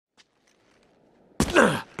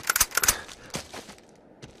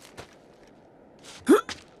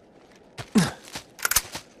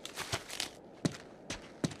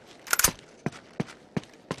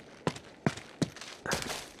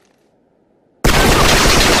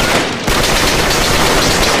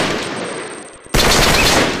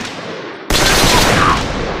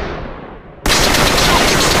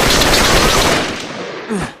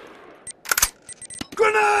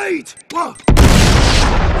it!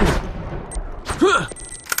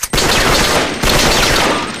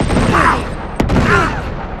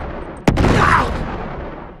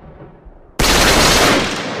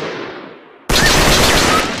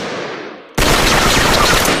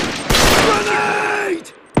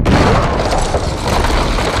 Grenade!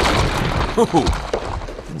 Ooh,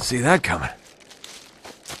 didn't see that coming.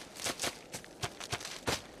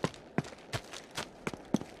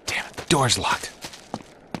 Damn it, the door's locked.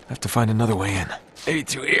 I have to find another way in. Maybe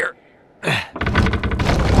through here.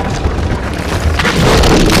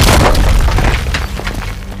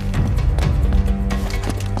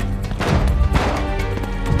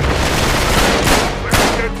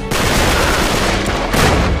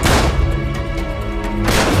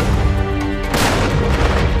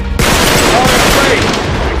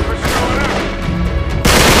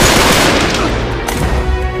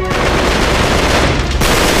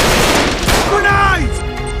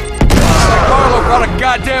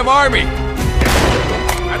 Goddamn army! I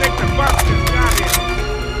think the busters got him.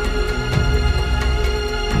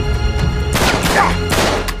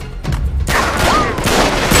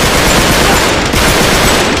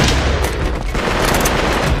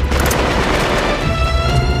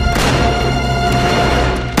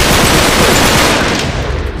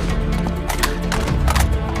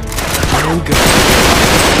 Oh, God.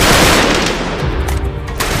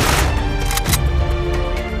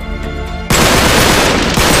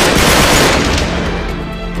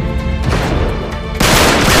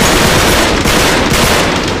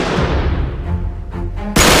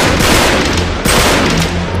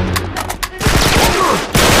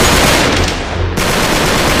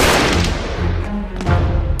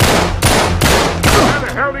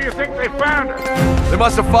 They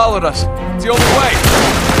must have followed us. It's the only way.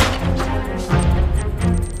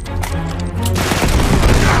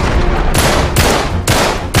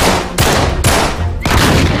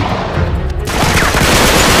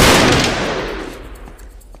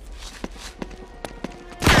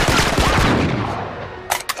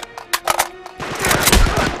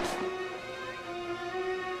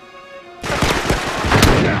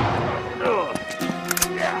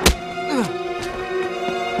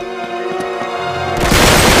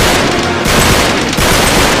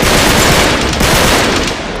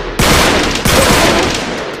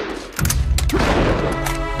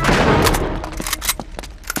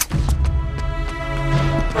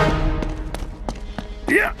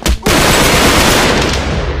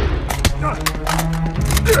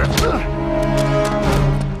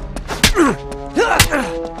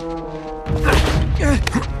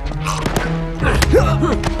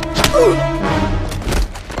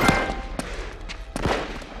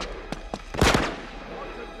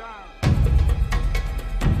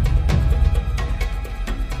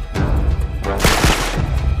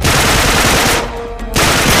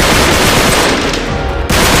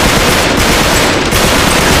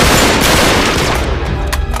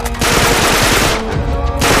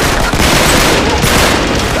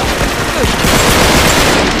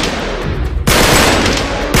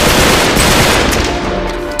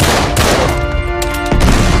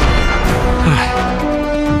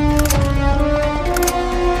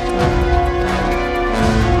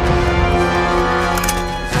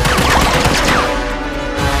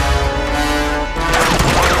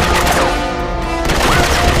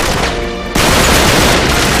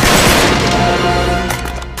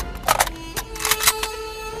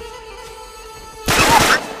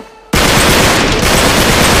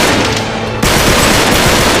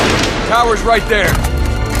 Tower's right there.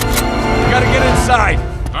 We gotta get inside.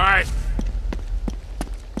 All right.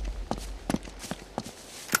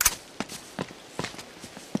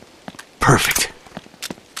 Perfect.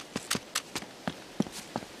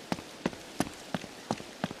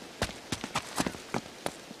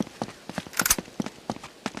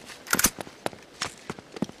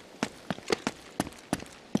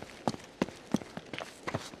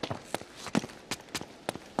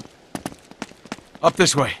 Up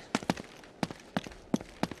this way.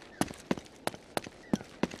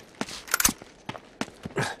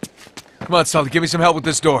 Come on, Sully, give me some help with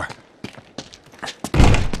this door.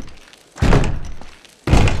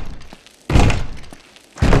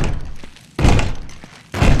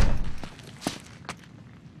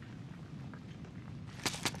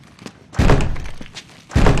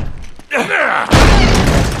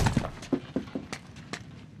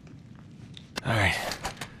 Alright.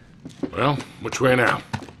 Well, which way now?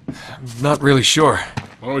 I'm not really sure.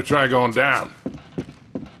 Why don't we try going down?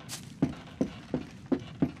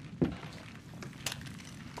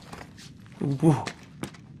 Whoa.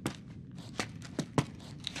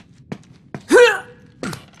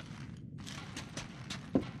 'Cause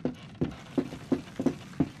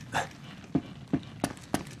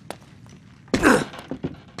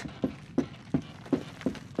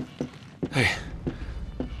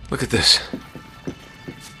Look at this.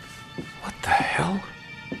 What the hell?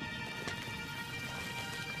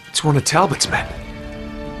 It's one of Talbot's men.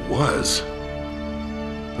 Was.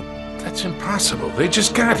 But that's impossible. They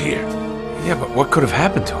just got here. Yeah, but what could have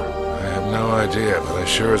happened to him? I have no idea, but I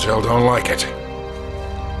sure as hell don't like it.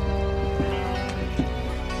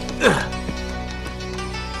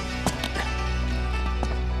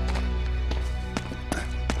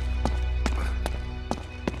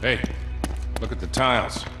 Hey, look at the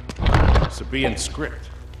tiles. Sabaean script.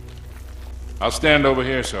 I'll stand over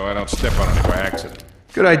here so I don't step on it by accident.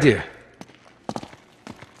 Good idea.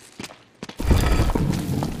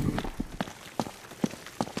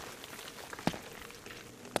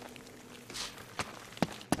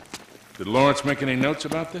 Did Lawrence make any notes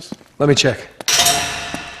about this? Let me check.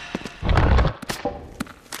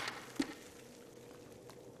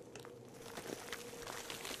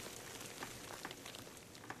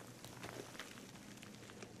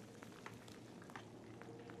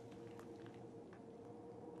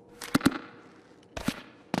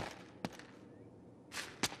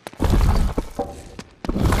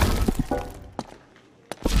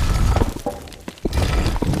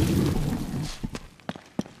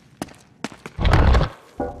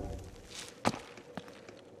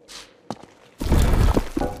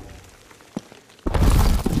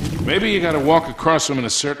 Maybe you gotta walk across them in a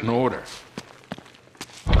certain order.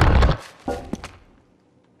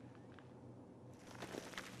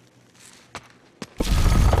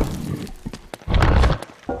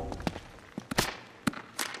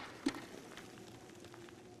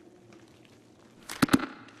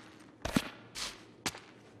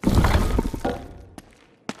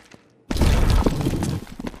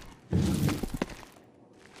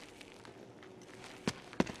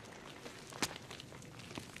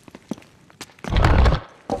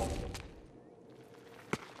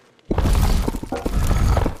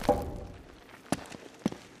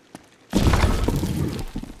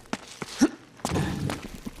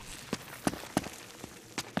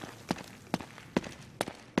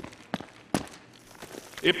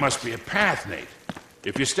 It must be a path, Nate.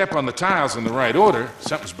 If you step on the tiles in the right order,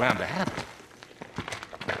 something's bound to happen.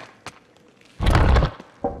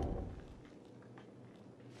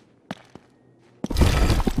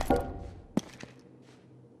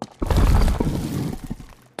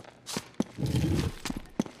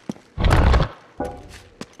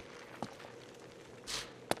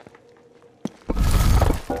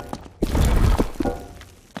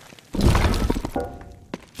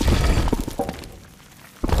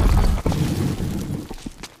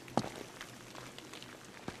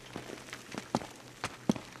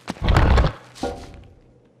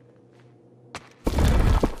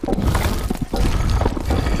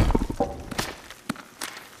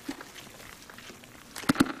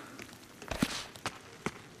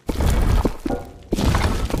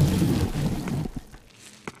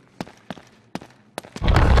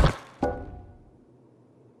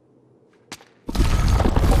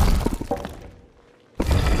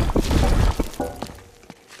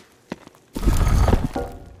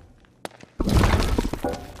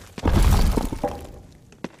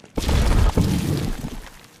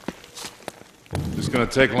 Gonna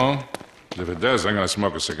take long? If it does, I'm gonna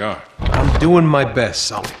smoke a cigar. I'm doing my best,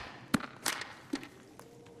 Sully.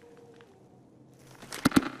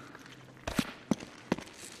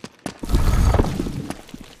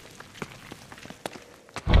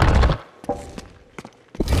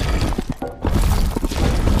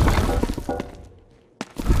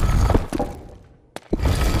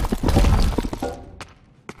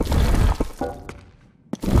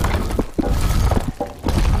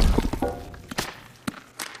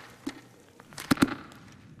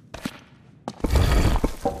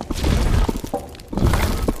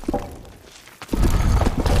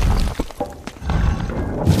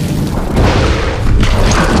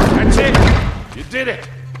 Did it!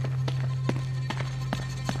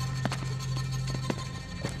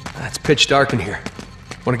 It's pitch dark in here.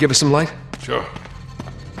 Want to give us some light? Sure.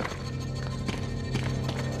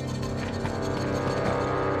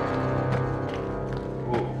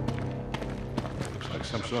 Ooh. Looks like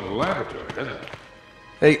some sort of laboratory, doesn't it?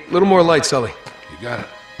 Hey, a little more light, Sully. You got it.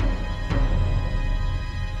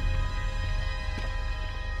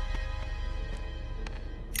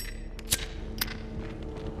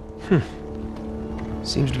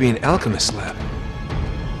 Seems to be an alchemist lab.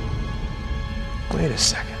 Wait a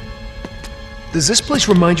second. Does this place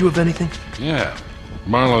remind you of anything? Yeah.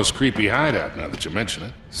 Marlowe's creepy hideout, now that you mention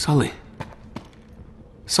it. Sully.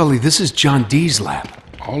 Sully, this is John Dee's lab.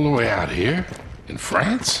 All the way out here? In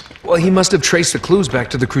France? Well, he must have traced the clues back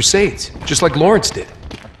to the Crusades, just like Lawrence did.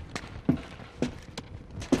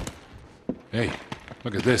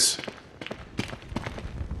 Look at this.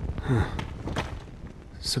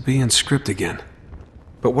 Sabian script again.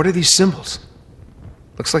 But what are these symbols?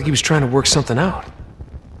 Looks like he was trying to work something out.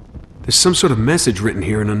 There's some sort of message written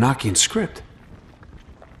here in a Nokian script.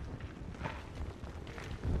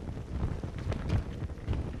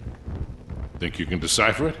 Think you can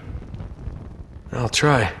decipher it? I'll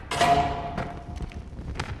try.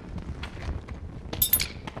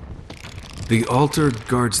 The altar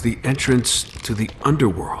guards the entrance to the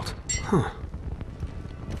underworld. Huh.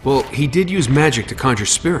 Well, he did use magic to conjure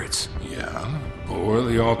spirits. Yeah. Or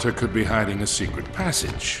the altar could be hiding a secret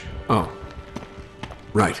passage. Oh.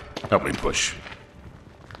 Right. Help me push.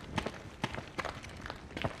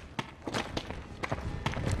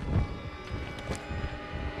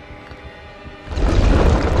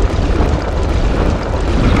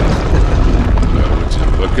 Would you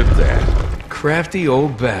look at that? Crafty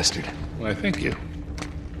old bastard. Why, thank you.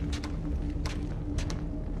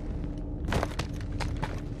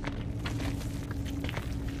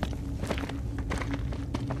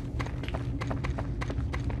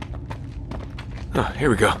 Oh,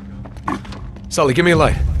 here we go. Sully, give me a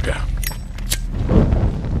light. Yeah.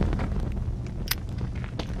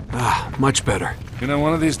 Ah, much better. You know,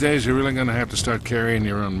 one of these days you're really gonna have to start carrying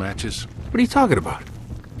your own matches. What are you talking about?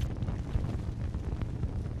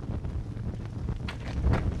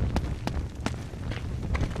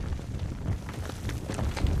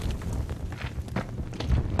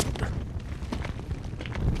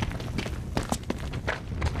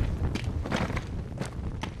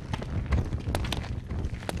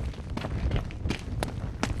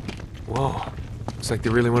 Whoa. Looks like they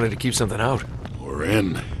really wanted to keep something out. We're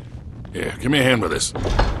in. Here, give me a hand with this. I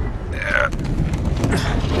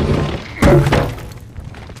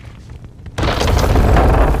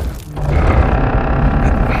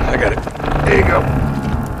got it. There you go.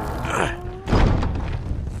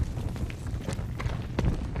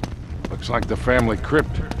 Looks like the family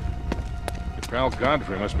crypt. Your pal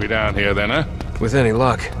Godfrey must be down here then, huh? With any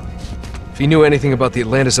luck. If he knew anything about the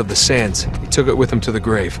Atlantis of the Sands, he took it with him to the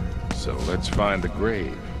grave. So let's find the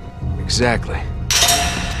grave. Exactly.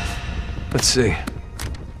 Let's see.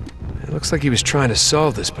 It looks like he was trying to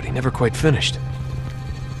solve this, but he never quite finished.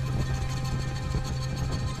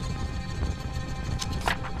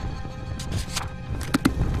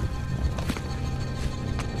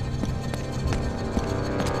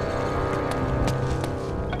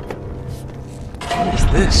 What is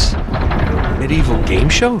this? Medieval game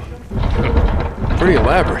show? Pretty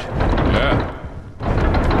elaborate. Yeah.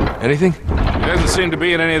 Anything? He doesn't seem to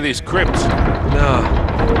be in any of these crypts. No.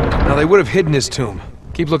 Now they would have hidden his tomb.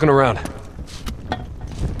 Keep looking around.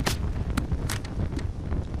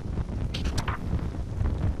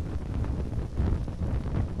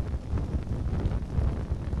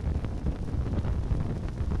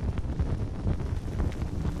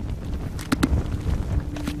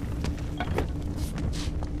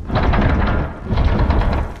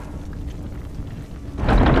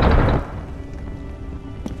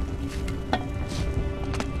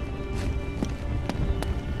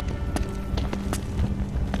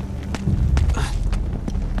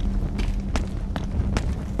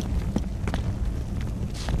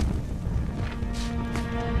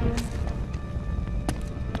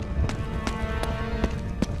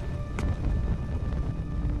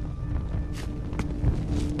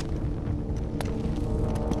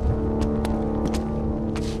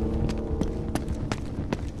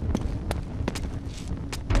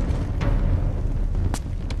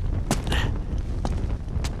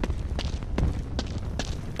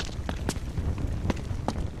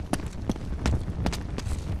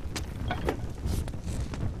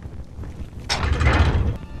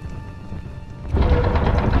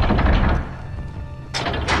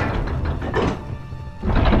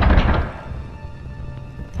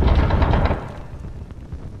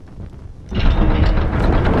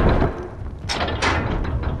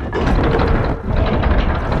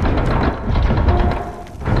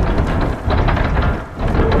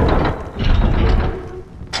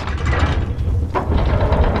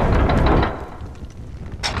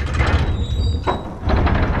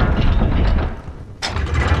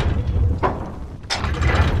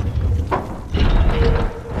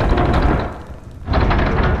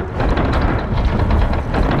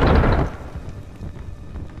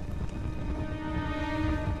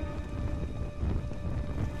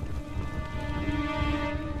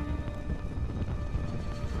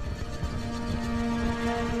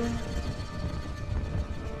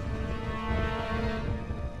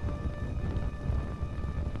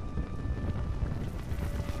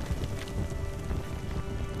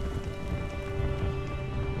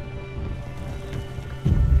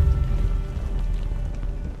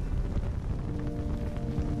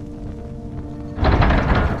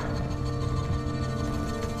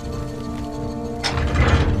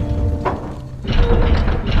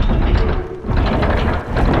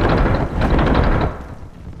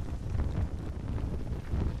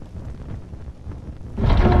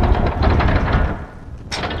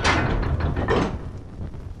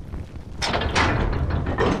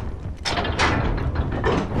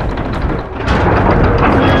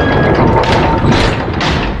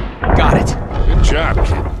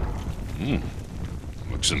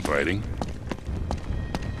 Looks inviting.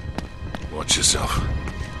 Watch yourself.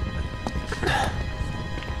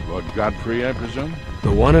 Lord Godfrey, I presume?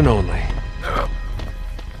 The one and only.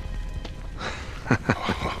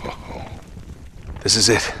 This is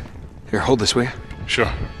it. Here, hold this, will you?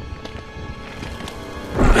 Sure.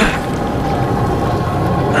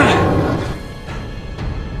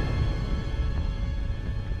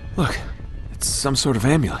 Look, it's some sort of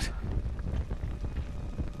amulet.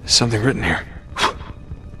 There's something written here.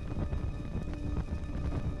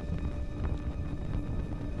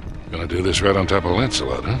 Gonna do this right on top of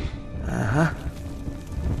Lancelot, huh? Uh-huh.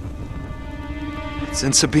 It's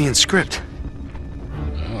in Sabaean script.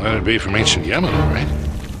 Well, that'd be from ancient Yemen, all right?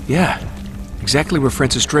 Yeah, exactly where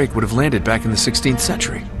Francis Drake would have landed back in the 16th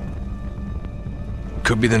century.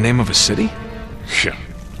 Could be the name of a city? Yeah,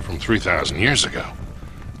 from 3,000 years ago.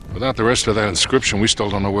 Without the rest of that inscription, we still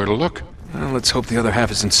don't know where to look. Well, let's hope the other half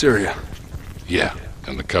is in Syria. Yeah,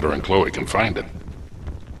 and the Cutter and Chloe can find it.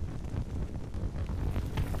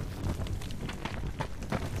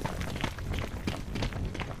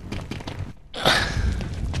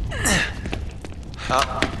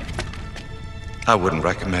 I wouldn't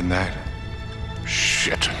recommend that.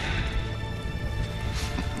 Shit.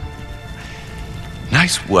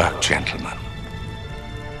 Nice work, gentlemen.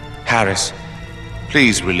 Harris,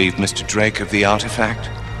 please relieve Mr. Drake of the artifact.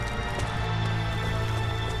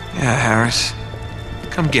 Yeah, Harris.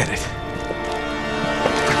 Come get it.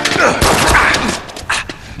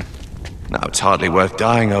 Now, it's hardly worth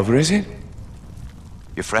dying over, is it?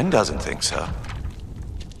 Your friend doesn't think so.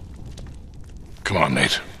 Come on,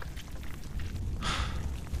 Nate.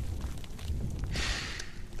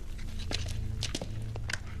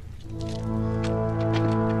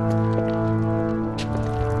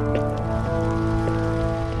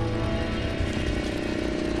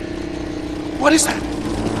 What is that? Oh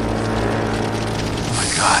my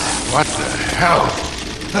God. What the hell?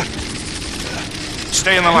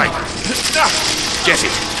 Stay in the light. Jesse,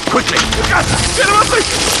 quickly! Get him off me!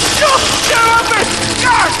 Get him off me!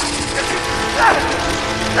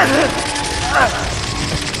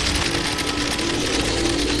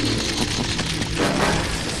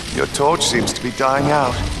 Your torch seems to be dying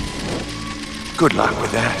out. Good luck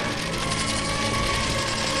with that.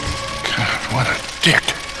 God, what a dick.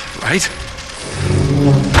 Right?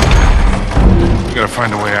 We gotta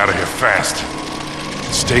find a way out of here fast.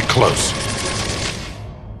 Stay close.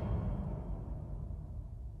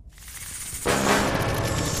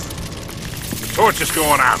 The torch is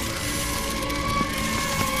going out.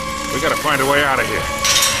 We gotta find a way out of here.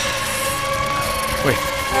 Wait,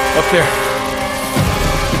 up there.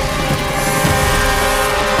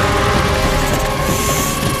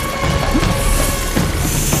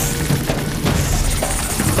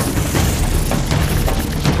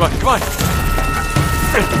 Come on, come on!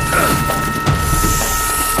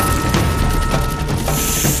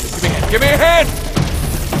 Give me a hand! Give me a hand!